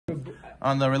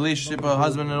on the relationship of a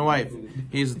husband and a wife.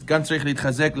 He's gan tzarich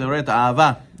litchazek l'oret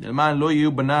ahava. L'man lo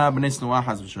yiyu bana b'nei tnuah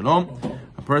chas v'shalom.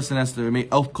 A person has to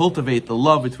cultivate the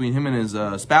love between him and his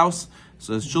spouse,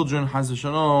 so his children, chas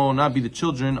v'shalom, not be the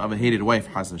children of a hated wife,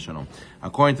 chas v'shalom.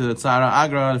 According to the Tzara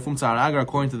Agra,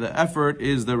 according to the effort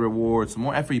is the reward. So the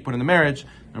more effort you put in the marriage,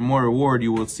 the more reward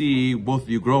you will see both of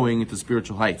you growing into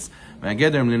spiritual heights. And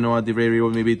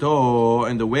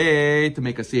the way to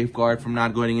make a safeguard from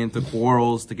not going into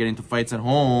quarrels, to get into fights at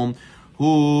home, a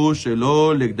lot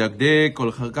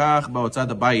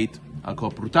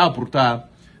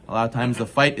of times the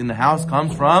fight in the house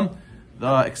comes from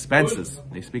the expenses.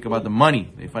 They speak about the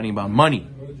money. They're fighting about money.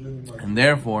 And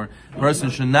therefore, a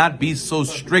person should not be so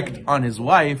strict on his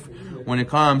wife when it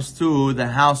comes to the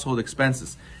household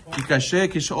expenses. He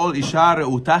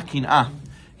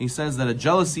says that a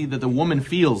jealousy that the woman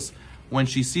feels when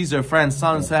she sees her friend's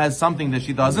son has something that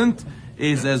she doesn't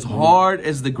is as hard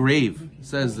as the grave,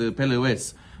 says the Pele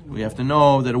Yoetz. We have to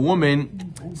know that a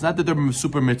woman, it's not that they're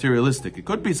super materialistic. It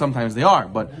could be sometimes they are,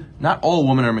 but not all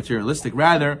women are materialistic.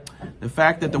 Rather, the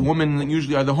fact that the women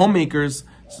usually are the homemakers,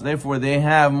 so therefore they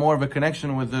have more of a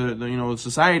connection with the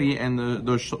society and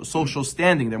the social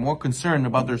standing. They're more concerned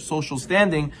about their social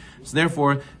standing, so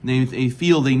therefore they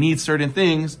feel they need certain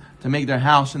things to make their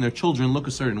house and their children look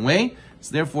a certain way.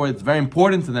 So therefore it's very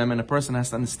important to them, and a person has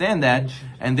to understand that,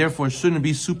 and therefore shouldn't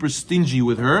be super stingy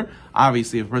with her.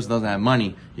 Obviously, if a person doesn't have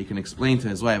money, he can explain to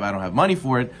his wife, I don't have money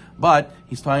for it, but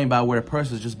he's talking about where a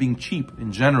person is just being cheap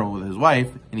in general with his wife,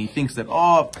 and he thinks that,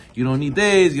 oh, you don't need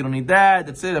this, you don't need that,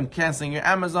 that's it, I'm canceling your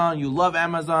Amazon, you love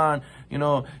Amazon, you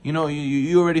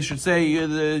already should say,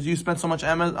 you spent so much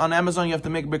on Amazon, you have to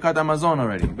make Birkat Amazon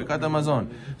already, Birkat Amazon.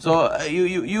 So,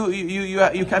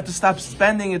 you have to stop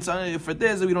spending, it's for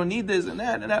this, we don't need this, and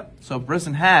that. So a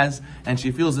person has, and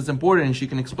she feels it's important, and she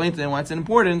can explain to him why it's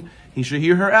important, he should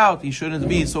hear her out. He shouldn't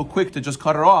be so quick to just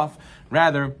cut her off.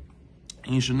 Rather,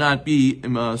 he should not be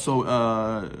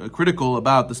critical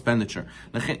about the expenditure.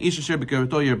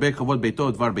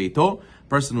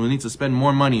 Person who needs to spend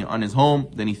more money on his home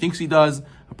than he thinks he does.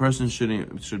 A person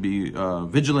should be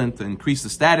vigilant to increase the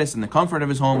status and the comfort of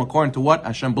his home according to what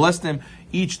Hashem blessed him.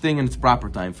 Each thing in its proper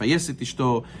time. He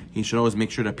should always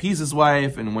make sure to appease his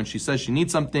wife, and when she says she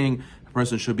needs something, the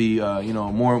person should be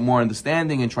more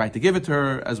understanding and try to give it to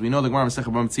her. As we know, the Gemara Masechet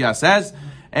Bava Metzia says,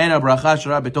 "En bracha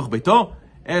shara betoch beito,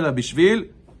 ela bishvil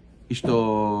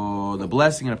ishto." The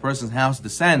blessing in a person's house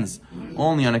descends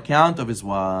only on account of his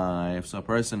wife. So a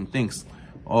person thinks,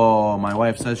 oh, my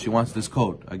wife says she wants this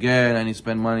coat. Again, I need to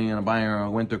spend money on buying her a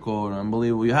winter coat.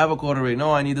 Unbelievable. You have a coat already.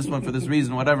 No, I need this one for this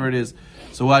reason, whatever it is.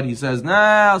 So what? He says,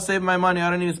 nah, I'll save my money. I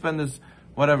don't need to spend this,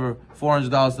 whatever,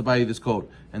 $400 to buy you this coat.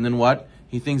 And then what?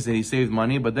 He thinks that he saved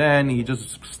money, but then he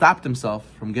just stopped himself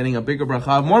from getting a bigger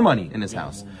bracha of more money in his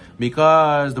house.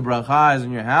 Because the bracha is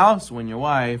in your house when your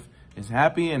wife is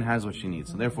happy and has what she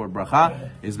needs. So therefore,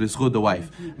 bracha is b'zchut the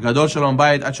wife. Gadol shalom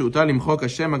bayit ad she'utar limchok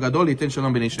Hashem hagadol yiten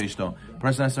shalom b'nei sheishto.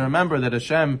 Person has to remember that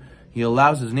Hashem, He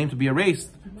allows his name to be erased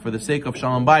for the sake of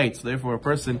shalom bayit. So therefore, a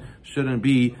person shouldn't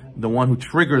be the one who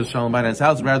triggers shalom bayit in his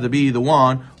house, rather be the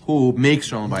one who makes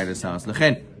shalom bayit in his house.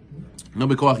 Lechen, no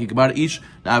bekoach yigbar ish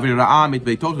la'avir ra'a mit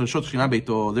beito l'shot shchina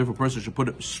beito. Therefore, a person should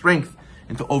put strength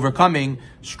into overcoming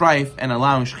strife and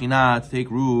allowing Shekhinah to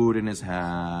take root in his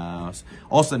house.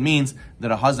 Also, it means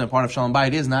that a husband, part of Shalom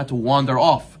Bayit, is not to wander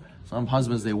off. Some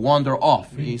husbands, they wander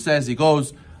off. He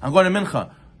goes, I'm going to Mincha.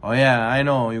 Oh yeah, I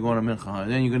know you're going to Mincha.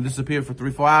 Then you're going to disappear for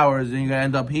 3-4 hours. Then you're going to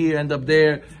end up here, end up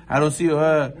there. I don't see you.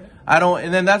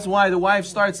 And then that's why the wife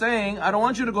starts saying, I don't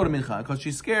want you to go to Mincha, because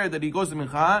she's scared that he goes to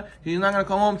Mincha, he's not going to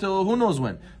come home till who knows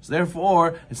when. So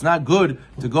therefore, it's not good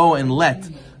to go and let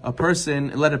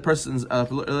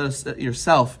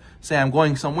yourself say, I'm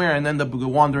going somewhere, and end up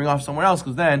wandering off somewhere else,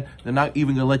 because then they're not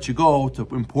even going to let you go to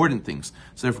important things.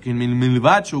 So therefore,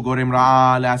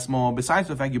 besides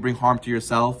the fact you bring harm to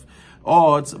yourself,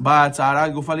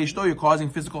 you're causing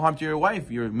physical harm to your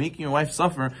wife. You're making your wife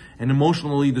suffer and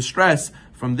emotionally distress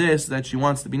from this, that she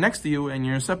wants to be next to you, and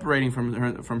you're separating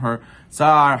from her.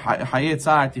 And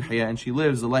she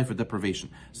lives a life of deprivation.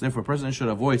 So therefore, a person should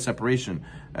avoid separation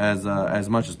as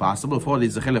much as possible. It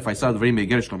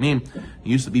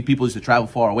used to be people used to travel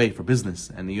far away for business,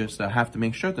 and they used to have to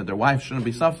make sure that their wife shouldn't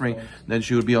be suffering, that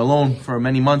she would be alone for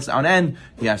many months on end.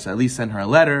 He has to at least send her a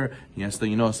letter. He has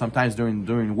to, sometimes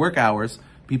during work hours,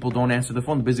 people don't answer the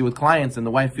phone, they're busy with clients, and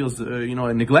the wife feels,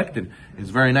 neglected.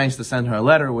 It's very nice to send her a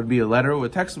letter. It would be a letter or a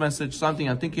text message, something,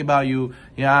 I'm thinking about you.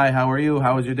 Yeah, how are you?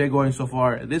 How is your day going so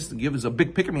far? This gives a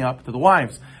big pick-me-up to the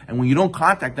wives. And when you don't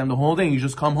contact them the whole day, you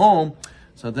just come home.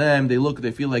 So them,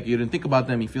 they feel like you didn't think about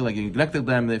them, you feel like you neglected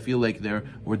them, they feel like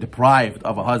were deprived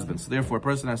of a husband. So therefore, a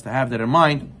person has to have that in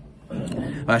mind.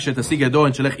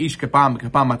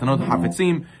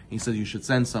 He says you should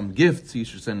send some gifts. You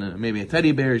should send maybe a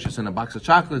teddy bear. You should send a box of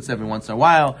chocolates every once in a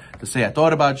while to say, I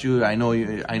thought about you. I know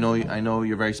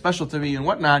you're very special to me and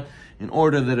whatnot, in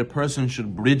order that a person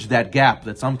should bridge that gap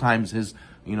that sometimes his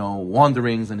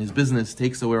wanderings and his business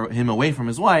takes him away from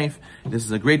his wife. This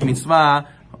is a great mitzvah,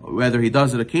 whether he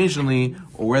does it occasionally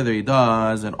or whether he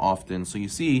does it often. So you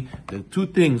see, the two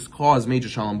things cause major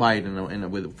shalom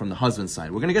bayit from the husband's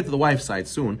side. We're going to get to the wife's side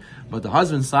soon, but the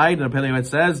husband's side, the Pele Yoetz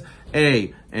says,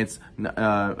 A, it's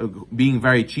being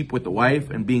very cheap with the wife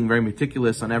and being very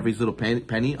meticulous on every little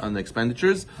penny on the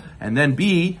expenditures, and then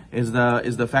B is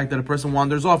the fact that a person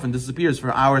wanders off and disappears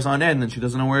for hours on end and she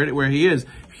doesn't know where he is.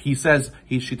 She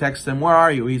texts him, where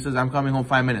are you? He says, I'm coming home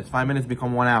 5 minutes. 5 minutes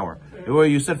become 1 hour. Or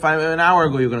you said an hour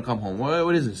ago you're going to come home.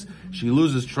 What is this? She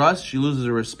loses trust, she loses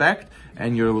her respect,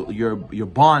 and your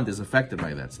bond is affected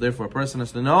by that. So therefore, a person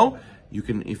has to know, you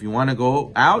can, if you want to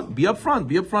go out, be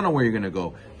upfront on where you're going to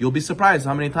go. You'll be surprised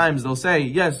how many times they'll say,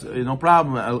 yes, no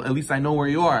problem, at least I know where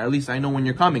you are, at least I know when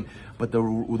you're coming. But the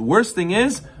worst thing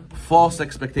is false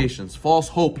expectations, false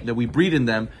hope that we breed in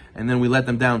them, and then we let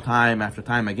them down time after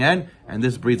time again, and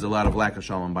this breeds a lot of lack of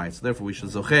shalom bayit. So therefore we should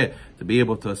zocheh to be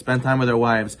able to spend time with our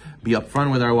wives, be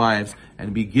upfront with our wives,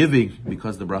 and be giving,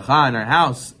 because the bracha in our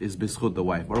house is b'zchut the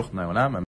wife. Baruch Adonai Olam.